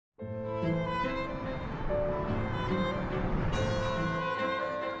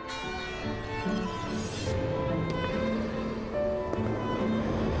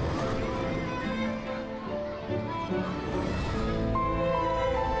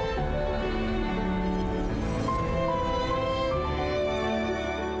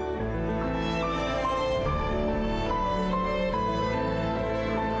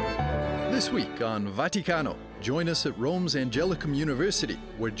This week on Vaticano, join us at Rome's Angelicum University,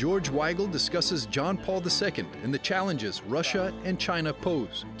 where George Weigel discusses John Paul II and the challenges Russia and China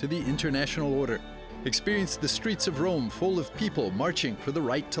pose to the international order. Experience the streets of Rome full of people marching for the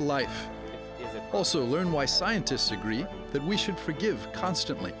right to life. Also learn why scientists agree that we should forgive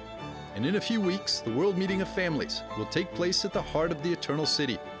constantly. And in a few weeks, the World Meeting of Families will take place at the heart of the Eternal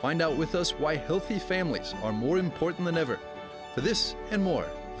City. Find out with us why healthy families are more important than ever. For this and more,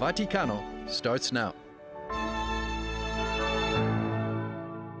 Vaticano starts now.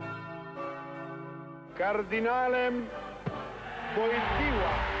 Cardinalem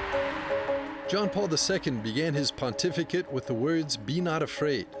John Paul II began his pontificate with the words, "Be not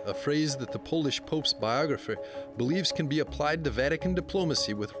afraid," a phrase that the Polish Pope's biographer believes can be applied to Vatican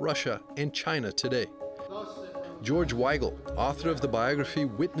diplomacy with Russia and China today. George Weigel, author of the biography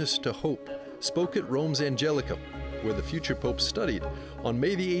Witness to Hope, spoke at Rome's Angelicum, where the future Pope studied, on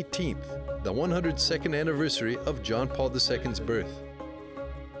May the 18th, the 102nd anniversary of John Paul II's birth.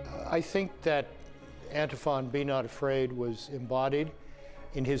 I think that antiphon, "Be not afraid," was embodied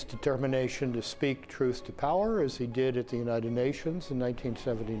in his determination to speak truth to power, as he did at the United Nations in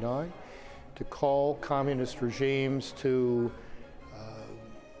 1979, to call communist regimes to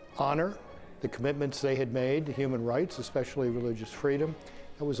honor the commitments they had made to human rights, especially religious freedom.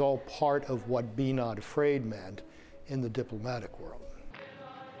 That was all part of what "be not afraid" meant in the diplomatic world.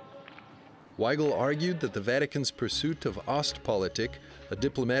 Weigel argued that the Vatican's pursuit of Ostpolitik, a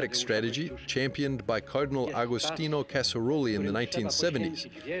diplomatic strategy championed by Cardinal Agostino Casaroli in the 1970s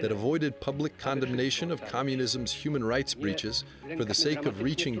that avoided public condemnation of communism's human rights breaches for the sake of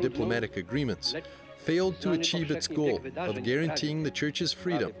reaching diplomatic agreements, failed to achieve its goal of guaranteeing the Church's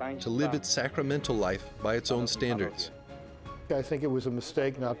freedom to live its sacramental life by its own standards. I think it was a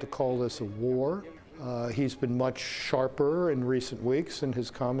mistake not to call this a war. He's been much sharper in recent weeks in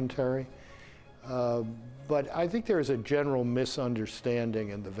his commentary. But I think there is a general misunderstanding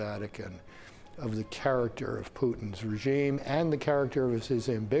in the Vatican of the character of Putin's regime and the character of his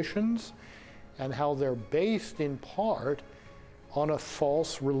ambitions, and how they're based in part on a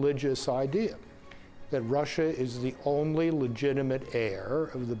false religious idea that Russia is the only legitimate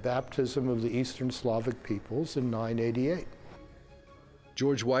heir of the baptism of the Eastern Slavic peoples in 988.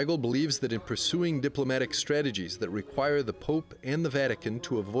 George Weigel believes that in pursuing diplomatic strategies that require the Pope and the Vatican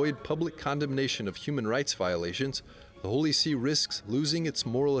to avoid public condemnation of human rights violations, the Holy See risks losing its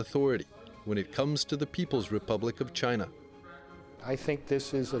moral authority when it comes to the People's Republic of China. I think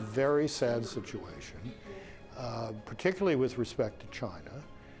this is a very sad situation, particularly with respect to China.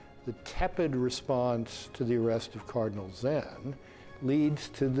 The tepid response to the arrest of Cardinal Zen leads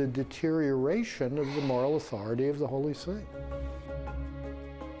to the deterioration of the moral authority of the Holy See.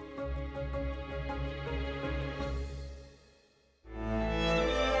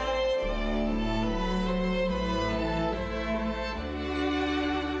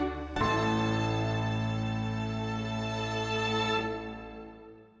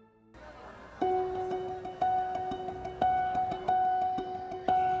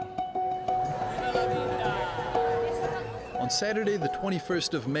 On Saturday, the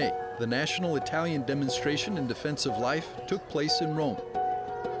 21st of May, the national Italian demonstration in defense of life took place in Rome.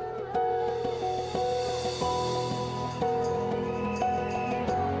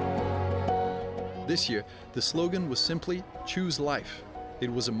 This year, the slogan was simply "Choose Life."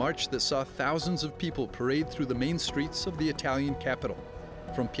 It was a march that saw thousands of people parade through the main streets of the Italian capital,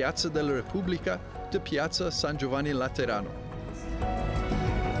 from Piazza della Repubblica to Piazza San Giovanni Laterano.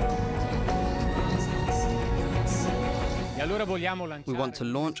 We want to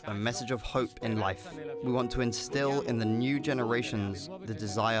launch a message of hope in life. We want to instill in the new generations the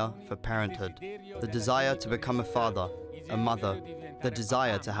desire for parenthood, the desire to become a father, a mother, the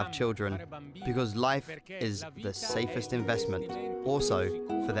desire to have children, because life is the safest investment, also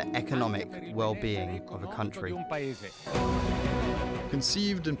for the economic well-being of a country.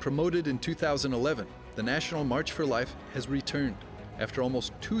 Conceived and promoted in 2011, the National March for Life has returned, after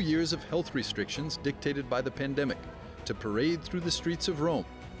almost 2 years of health restrictions dictated by the pandemic, to parade through the streets of Rome,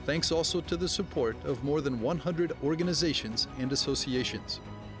 thanks also to the support of more than 100 organizations and associations.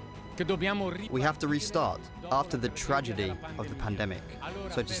 We have to restart after the tragedy of the pandemic.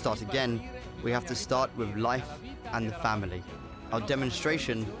 So to start again, we have to start with life and the family. Our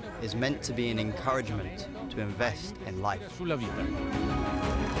demonstration is meant to be an encouragement to invest in life.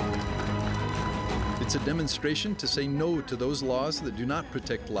 It's a demonstration to say no to those laws that do not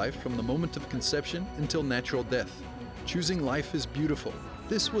protect life from the moment of conception until natural death. Choosing life is beautiful.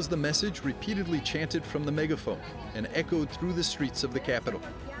 This was the message repeatedly chanted from the megaphone and echoed through the streets of the capital.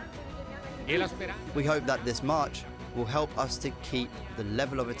 We hope that this march will help us to keep the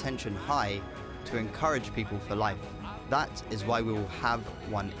level of attention high to encourage people for life. That is why we will have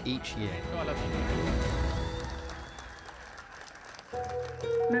one each year.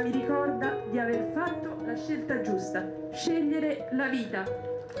 Ma mi ricorda di aver fatto la scelta giusta, scegliere la vita.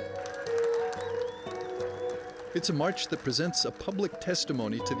 It's a march that presents a public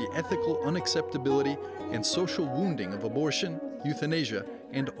testimony to the ethical unacceptability and social wounding of abortion, euthanasia,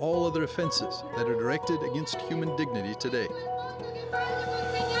 and all other offenses that are directed against human dignity today.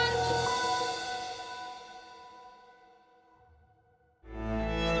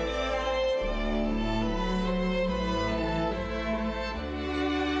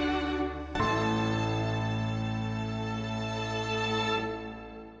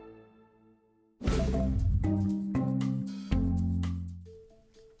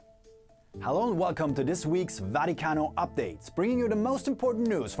 Hello and welcome to this week's Vaticano Updates, bringing you the most important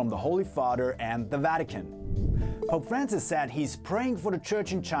news from the Holy Father and the Vatican. Pope Francis said he's praying for the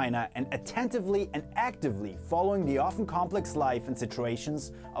Church in China and attentively and actively following the often complex life and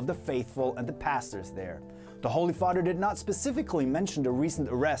situations of the faithful and the pastors there. The Holy Father did not specifically mention the recent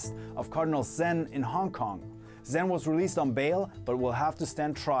arrest of Cardinal Zen in Hong Kong. Zen was released on bail but will have to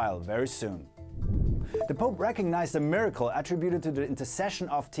stand trial very soon. The Pope recognized a miracle attributed to the intercession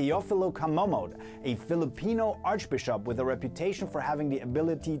of Teofilo Camomot, a Filipino archbishop with a reputation for having the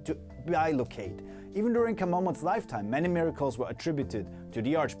ability to bilocate. Even during Camomot's lifetime, many miracles were attributed to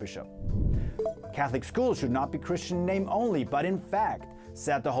the archbishop. Catholic schools should not be Christian name only, but in fact,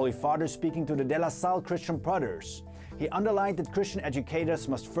 said the Holy Father speaking to the De La Salle Christian Brothers. He underlined that Christian educators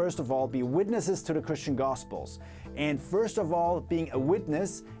must first of all be witnesses to the Christian Gospels. And first of all, being a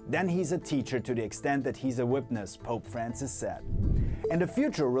witness, then he's a teacher to the extent that he's a witness, Pope Francis said. In the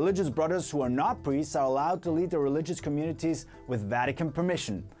future, religious brothers who are not priests are allowed to lead their religious communities with Vatican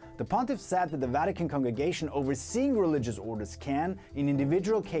permission. The Pontiff said that the Vatican congregation overseeing religious orders can, in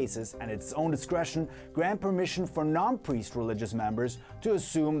individual cases and at its own discretion, grant permission for non-priest religious members to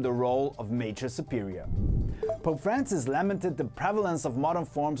assume the role of major superior. Pope Francis lamented the prevalence of modern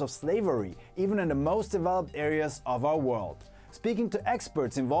forms of slavery, even in the most developed areas of our world. Speaking to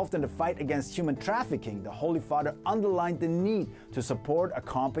experts involved in the fight against human trafficking, the Holy Father underlined the need to support,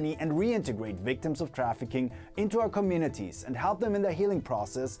 accompany, and reintegrate victims of trafficking into our communities and help them in their healing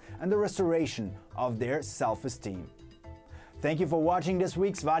process and the restoration of their self-esteem. Thank you for watching this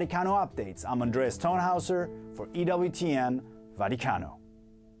week's Vaticano Updates. I'm Andreas Tonhauser for EWTN Vaticano.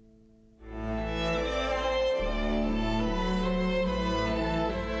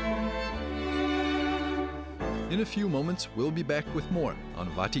 In a few moments, we'll be back with more on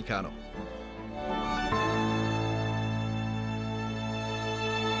Vaticano.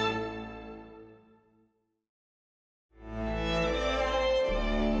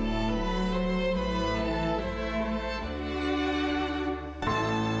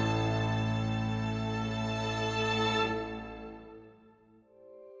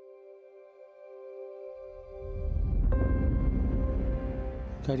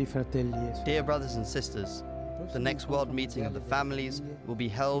 Dear brothers and sisters, the next World Meeting of the Families will be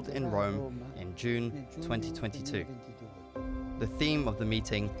held in Rome in June 2022. The theme of the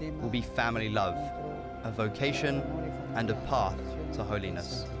meeting will be family love, a vocation and a path to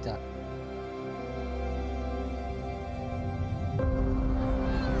holiness.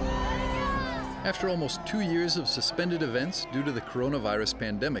 After almost 2 years of suspended events due to the coronavirus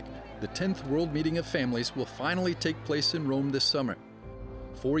pandemic, the 10th World Meeting of Families will finally take place in Rome this summer.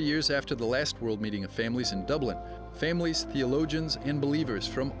 4 years after the last World Meeting of Families in Dublin, families, theologians, and believers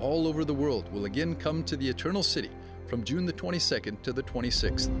from all over the world will again come to the Eternal City from June the 22nd to the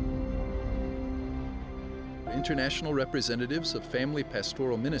 26th. International representatives of Family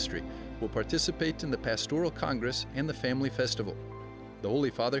Pastoral Ministry will participate in the Pastoral Congress and the Family Festival. The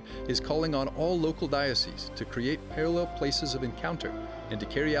Holy Father is calling on all local dioceses to create parallel places of encounter and to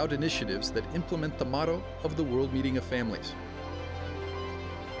carry out initiatives that implement the motto of the World Meeting of Families.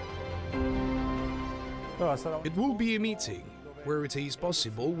 It will be a meeting where it is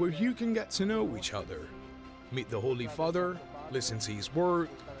possible where you can get to know each other, meet the Holy Father, listen to his word,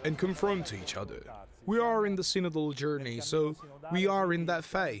 and confront each other. We are in the synodal journey, so we are in that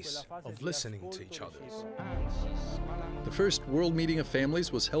phase of listening to each other. The first World Meeting of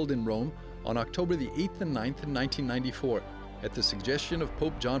Families was held in Rome on October the 8th and 9th in 1994 at the suggestion of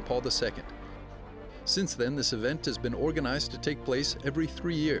Pope John Paul II. Since then, this event has been organized to take place every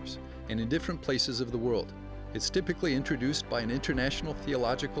 3 years and in different places of the world. It's typically introduced by an international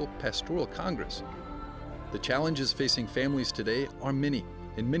theological pastoral congress. The challenges facing families today are many.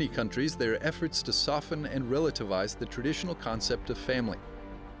 In many countries, there are efforts to soften and relativize the traditional concept of family.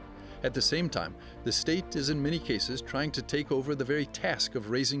 At the same time, the state is in many cases trying to take over the very task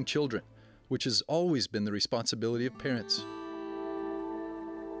of raising children, which has always been the responsibility of parents.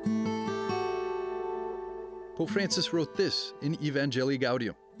 Pope Francis wrote this in Evangelii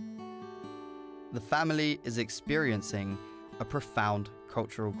Gaudium. The family is experiencing a profound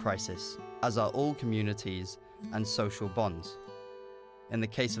cultural crisis, as are all communities and social bonds. In the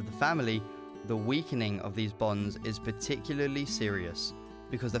case of the family, the weakening of these bonds is particularly serious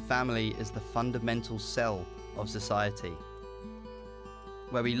because the family is the fundamental cell of society,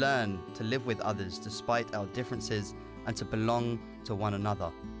 where we learn to live with others despite our differences and to belong to one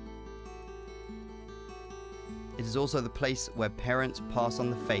another. It is also the place where parents pass on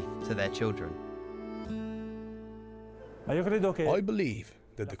the faith to their children. I believe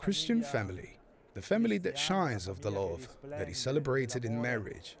that the Christian family, the family that shines of the love that is celebrated in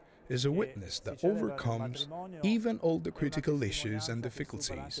marriage, is a witness that overcomes even all the critical issues and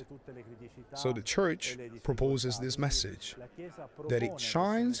difficulties. So the Church proposes this message, that it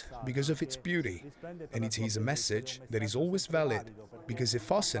shines because of its beauty, and it is a message that is always valid because it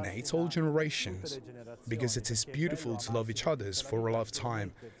fascinates all generations, because it is beautiful to love each other for a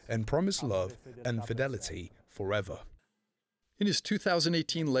lifetime and promise love and fidelity forever. In his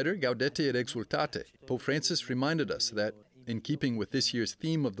 2018 letter, Gaudete et Exultate, Pope Francis reminded us that, in keeping with this year's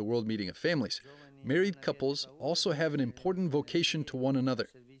theme of the World Meeting of Families, married couples also have an important vocation to one another.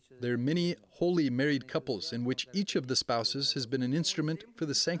 There are many holy married couples in which each of the spouses has been an instrument for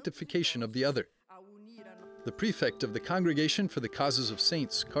the sanctification of the other. The prefect of the Congregation for the Causes of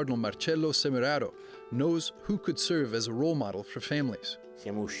Saints, Cardinal Marcello Semeraro, knows who could serve as a role model for families.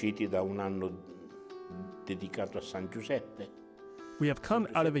 Siamo usciti da un anno dedicato a San Giuseppe. We have come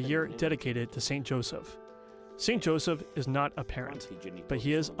out of a year dedicated to Saint Joseph. Saint Joseph is not a parent, but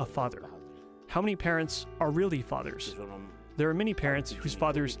he is a father. How many parents are really fathers? There are many parents whose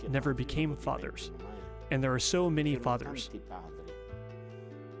fathers never became fathers, and there are so many fathers.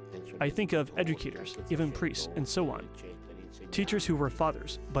 I think of educators, even priests, and so on. Teachers who were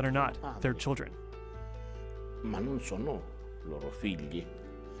fathers, but are not their children. Ma non sono loro figli.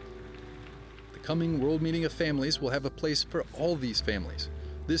 The coming World Meeting of Families will have a place for all these families.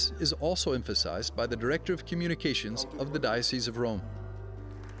 This is also emphasized by the Director of Communications of the Diocese of Rome.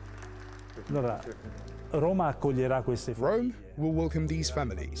 Rome will welcome these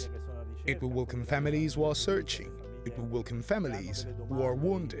families. It will welcome families who are searching. It will welcome families who are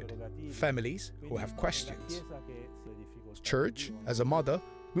wounded, families who have questions. Church, as a mother,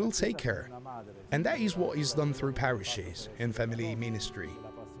 will take care. And that is what is done through parishes and family ministry.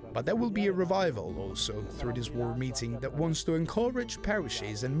 But there will be a revival also through this World Meeting that wants to encourage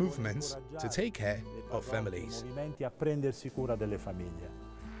parishes and movements to take care of families.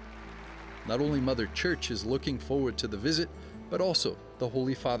 Not only Mother Church is looking forward to the visit, but also the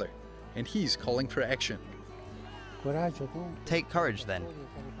Holy Father, and he's calling for action. Take courage then,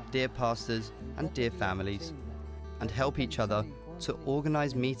 dear pastors and dear families, and help each other to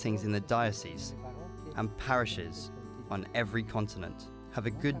organize meetings in the diocese and parishes on every continent. Have a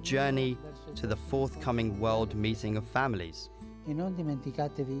good journey to the forthcoming World Meeting of Families. E non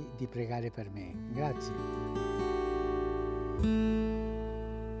dimenticatevi di pregare per me. Grazie.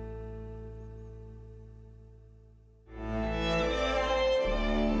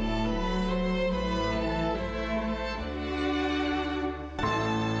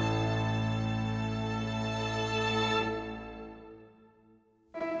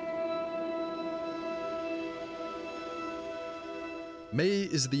 May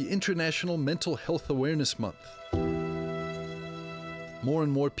is the International Mental Health Awareness Month. More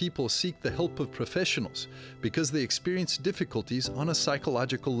and more people seek the help of professionals because they experience difficulties on a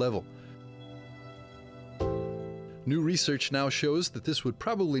psychological level. New research now shows that this would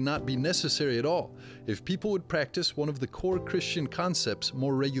probably not be necessary at all if people would practice one of the core Christian concepts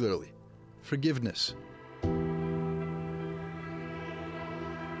more regularly: forgiveness.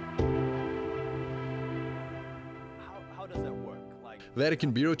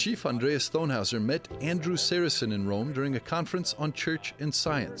 Vatican Bureau Chief Andreas Stonhauser met Andrew Saracen in Rome during a conference on church and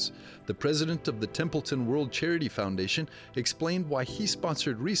science. The president of the Templeton World Charity Foundation explained why he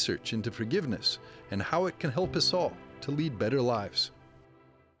sponsored research into forgiveness and how it can help us all to lead better lives.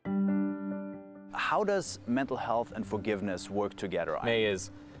 How does mental health and forgiveness work together? May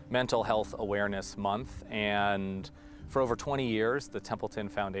is Mental Health Awareness Month, and for over 20 years, the Templeton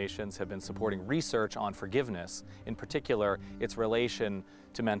Foundations have been supporting research on forgiveness, in particular, its relation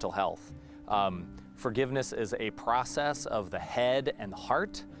to mental health. Forgiveness is a process of the head and the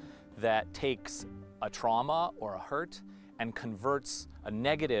heart that takes a trauma or a hurt and converts a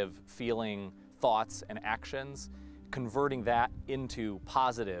negative feeling, thoughts, and actions, converting that into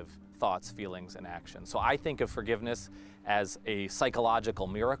positive thoughts, feelings, and actions. So I think of forgiveness as a psychological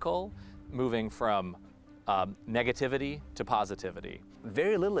miracle, moving from negativity to positivity.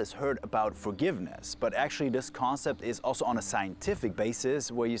 Very little is heard about forgiveness, but actually this concept is also on a scientific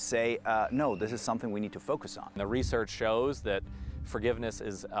basis where you say, no, this is something we need to focus on. The research shows that forgiveness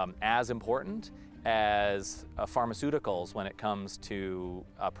is as important as pharmaceuticals when it comes to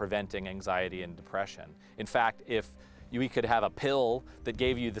preventing anxiety and depression. In fact, if we could have a pill that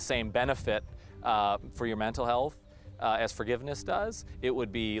gave you the same benefit for your mental health as forgiveness does, it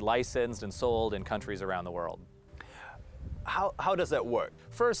would be licensed and sold in countries around the world. How does that work?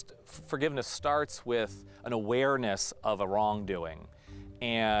 First, forgiveness starts with an awareness of a wrongdoing.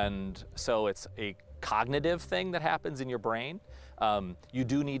 And so it's a cognitive thing that happens in your brain. You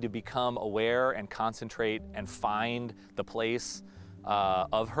do need to become aware and concentrate and find the place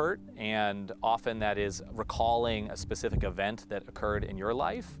of hurt, and often that is recalling a specific event that occurred in your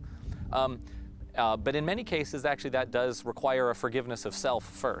life. But in many cases, actually, that does require a forgiveness of self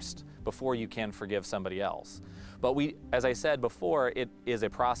first, before you can forgive somebody else. But as I said before, it is a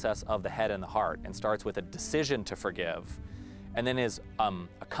process of the head and the heart, and starts with a decision to forgive, and then is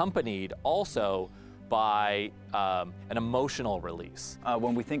accompanied also by an emotional release.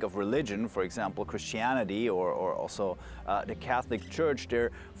 When we think of religion, for example, Christianity or also the Catholic Church,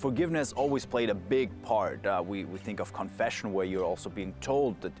 there forgiveness always played a big part. We think of confession, where you're also being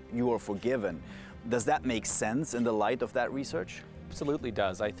told that you are forgiven. Does that make sense in the light of that research? Absolutely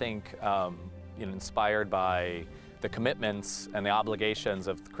does. I think inspired by the commitments and the obligations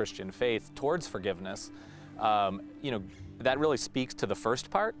of the Christian faith towards forgiveness, that really speaks to the first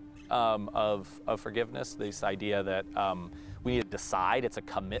part of forgiveness, this idea that we need to decide, it's a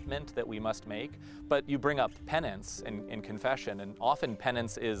commitment that we must make. But you bring up penance and confession, and often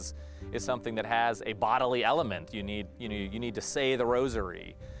penance is something that has a bodily element. You need to say the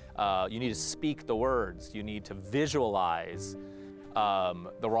rosary, you need to speak the words, you need to visualize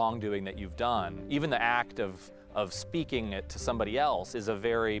the wrongdoing that you've done. Even the act of speaking it to somebody else is a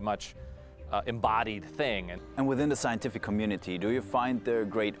very much embodied thing. And within the scientific community, do you find there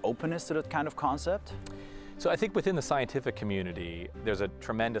great openness to that kind of concept? So I think within the scientific community, there's a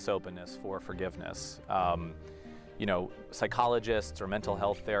tremendous openness for forgiveness. Psychologists or mental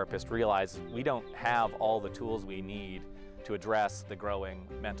health therapists realize we don't have all the tools we need to address the growing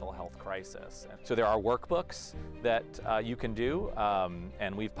mental health crisis. So there are workbooks that you can do,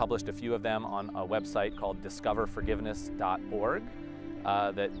 and we've published a few of them on a website called discoverforgiveness.org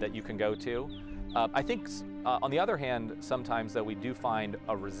that you can go to. I think, on the other hand, sometimes that we do find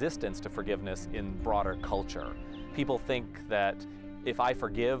a resistance to forgiveness in broader culture. People think that if I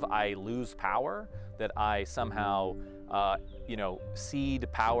forgive, I lose power, that I somehow cede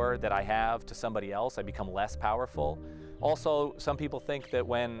power that I have to somebody else, I become less powerful. Also, some people think that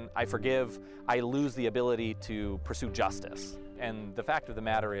when I forgive, I lose the ability to pursue justice. And the fact of the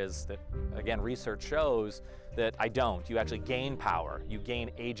matter is that, again, research shows that I don't. You actually gain power, you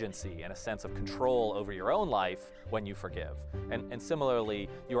gain agency and a sense of control over your own life when you forgive. And similarly,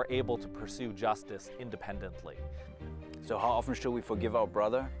 you are able to pursue justice independently. So how often should we forgive our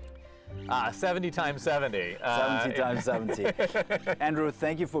brother? 70 times 70. 70 times 70. Andrew,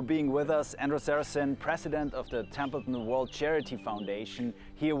 thank you for being with us. Andrew Saracen, president of the Templeton World Charity Foundation,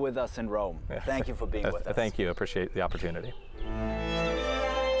 here with us in Rome. Thank you for being with us. Thank you. I appreciate the opportunity.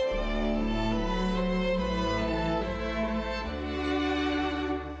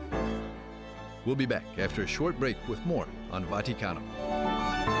 We'll be back after a short break with more on Vaticano.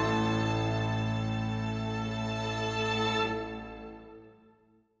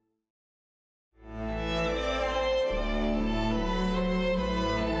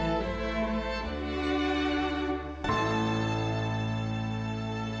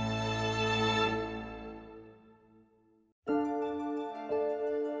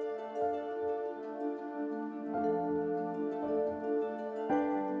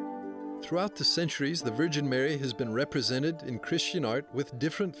 Throughout the centuries, the Virgin Mary has been represented in Christian art with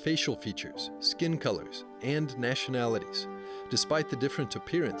different facial features, skin colors, and nationalities. Despite the different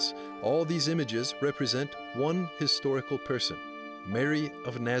appearance, all these images represent one historical person, Mary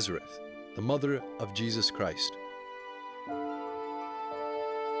of Nazareth, the mother of Jesus Christ.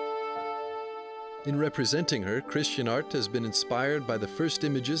 In representing her, Christian art has been inspired by the first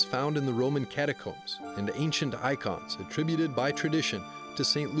images found in the Roman catacombs and ancient icons attributed by tradition to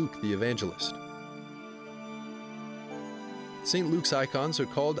St. Luke the Evangelist. St. Luke's icons are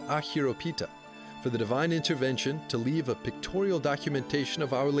called achieropita, for the divine intervention to leave a pictorial documentation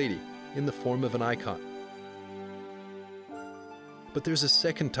of Our Lady in the form of an icon. But there's a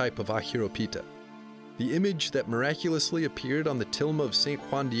second type of achieropita, the image that miraculously appeared on the tilma of St.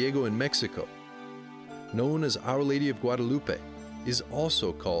 Juan Diego in Mexico, known as Our Lady of Guadalupe, is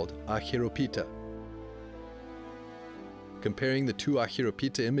also called Ajiropita. Comparing the two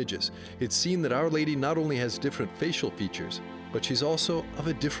Ajiropita images, it's seen that Our Lady not only has different facial features, but she's also of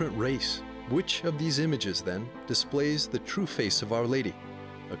a different race. Which of these images, then, displays the true face of Our Lady?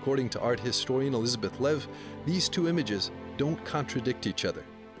 According to art historian Elizabeth Lev, these two images don't contradict each other.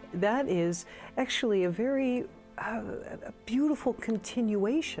 That is actually a very a beautiful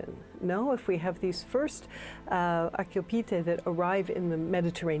continuation. No, if we have these first Ajiopite that arrive in the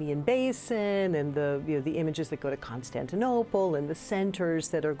Mediterranean basin, and the images that go to Constantinople, and the centers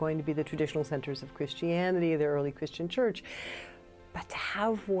that are going to be the traditional centers of Christianity, the early Christian church, but to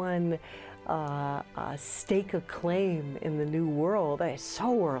have one stake a claim in the New World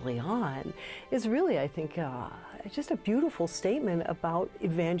so early on is really, I think, just a beautiful statement about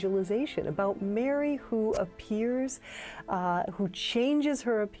evangelization, about Mary who appears, who changes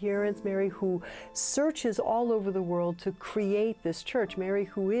her appearance, Mary who searches all over the world to create this church, Mary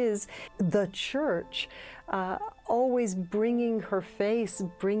who is the church, always bringing her face,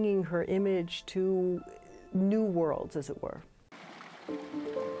 bringing her image to new worlds, as it were.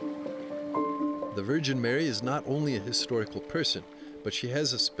 The Virgin Mary is not only a historical person, but she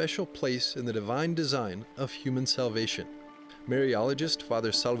has a special place in the divine design of human salvation. Mariologist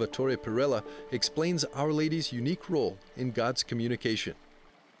Father Salvatore Perella explains Our Lady's unique role in God's communication.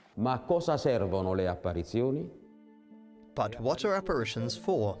 Ma cosa servono le apparizioni? But what are apparitions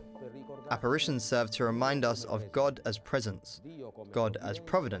for? Apparitions serve to remind us of God as presence, God as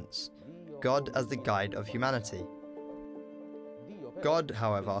providence, God as the guide of humanity. God,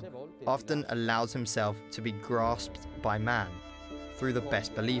 however, often allows himself to be grasped by man through the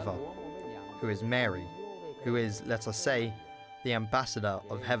best believer, who is Mary, who is, let us say, the ambassador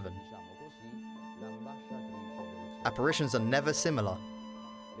of heaven. Apparitions are never similar.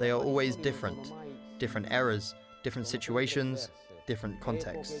 They are always different. Different eras, different situations, different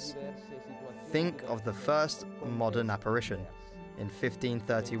contexts. Think of the first modern apparition in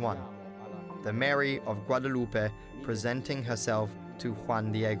 1531, the Mary of Guadalupe presenting herself to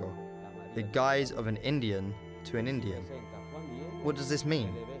Juan Diego, the guise of an Indian to an Indian. What does this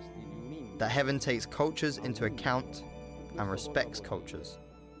mean? That heaven takes cultures into account and respects cultures.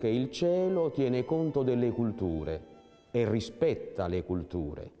 Che il cielo tiene conto delle culture e rispetta le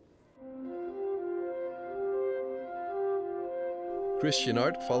culture. Christian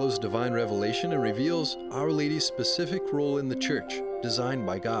art follows divine revelation and reveals Our Lady's specific role in the Church, designed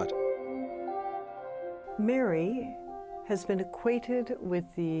by God. Mary has been equated with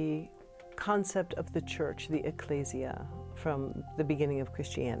the concept of the church, the ecclesia, from the beginning of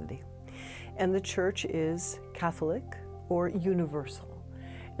Christianity. And the church is Catholic or universal.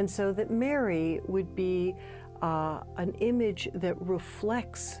 And so that Mary would be an image that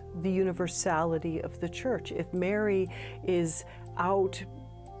reflects the universality of the church. If Mary is out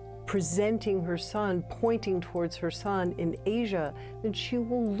presenting her son, pointing towards her son in Asia, then she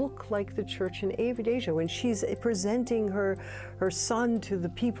will look like the church in Asia. When she's presenting her son to the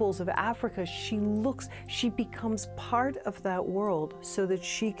peoples of Africa, she becomes part of that world so that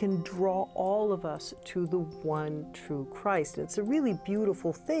she can draw all of us to the one true Christ. And it's a really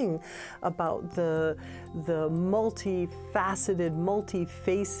beautiful thing about the multifaceted,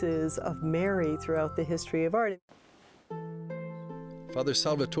 multi-faces of Mary throughout the history of art. Father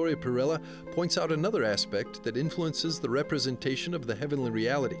Salvatore Perella points out another aspect that influences the representation of the heavenly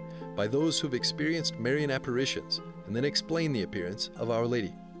reality by those who've experienced Marian apparitions, and then explain the appearance of Our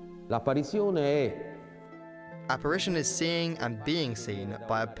Lady. L'apparizione è Apparition is seeing and being seen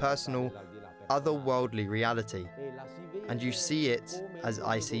by a personal, otherworldly reality, and you see it as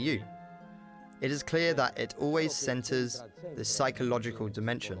I see you. It is clear that it always centers the psychological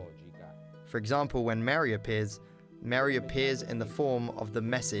dimension. For example, when Mary appears in the form of the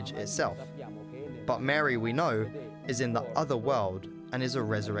message itself. But Mary, we know, is in the other world and is a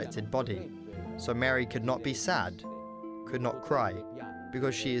resurrected body. So Mary could not be sad, could not cry,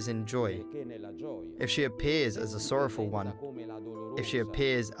 because she is in joy. If she appears as the sorrowful one, if she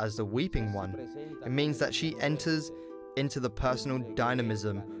appears as the weeping one, it means that she enters into the personal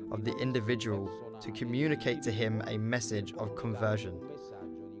dynamism of the individual to communicate to him a message of conversion,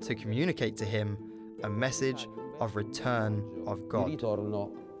 to communicate to him a message of return of God.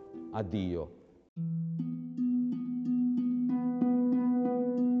 ritorno a Dio.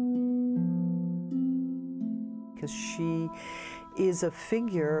 Because she is a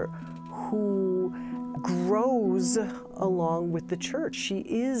figure who grows along with the church. She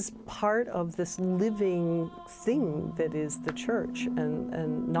is part of this living thing that is the church,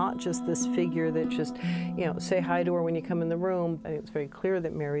 and not just this figure that just, you know, say hi to her when you come in the room. I think it's very clear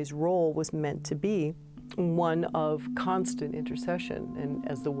that Mary's role was meant to be one of constant intercession, and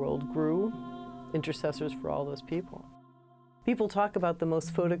as the world grew, intercessors for all those people. People talk about the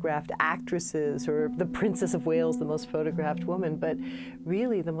most photographed actresses, or the Princess of Wales, the most photographed woman, but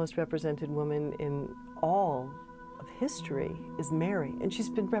really the most represented woman in all of history is Mary. And she's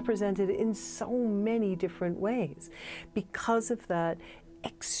been represented in so many different ways because of that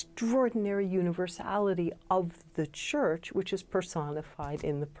extraordinary universality of the church, which is personified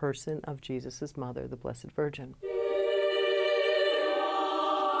in the person of Jesus' mother, the Blessed Virgin.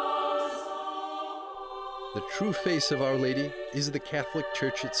 The true face of Our Lady is the Catholic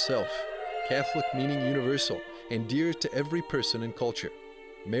Church itself. Catholic meaning universal and dear to every person and culture.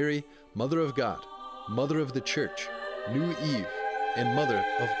 Mary, Mother of God, Mother of the Church, New Eve, and Mother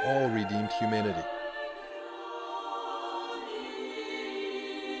of all redeemed humanity.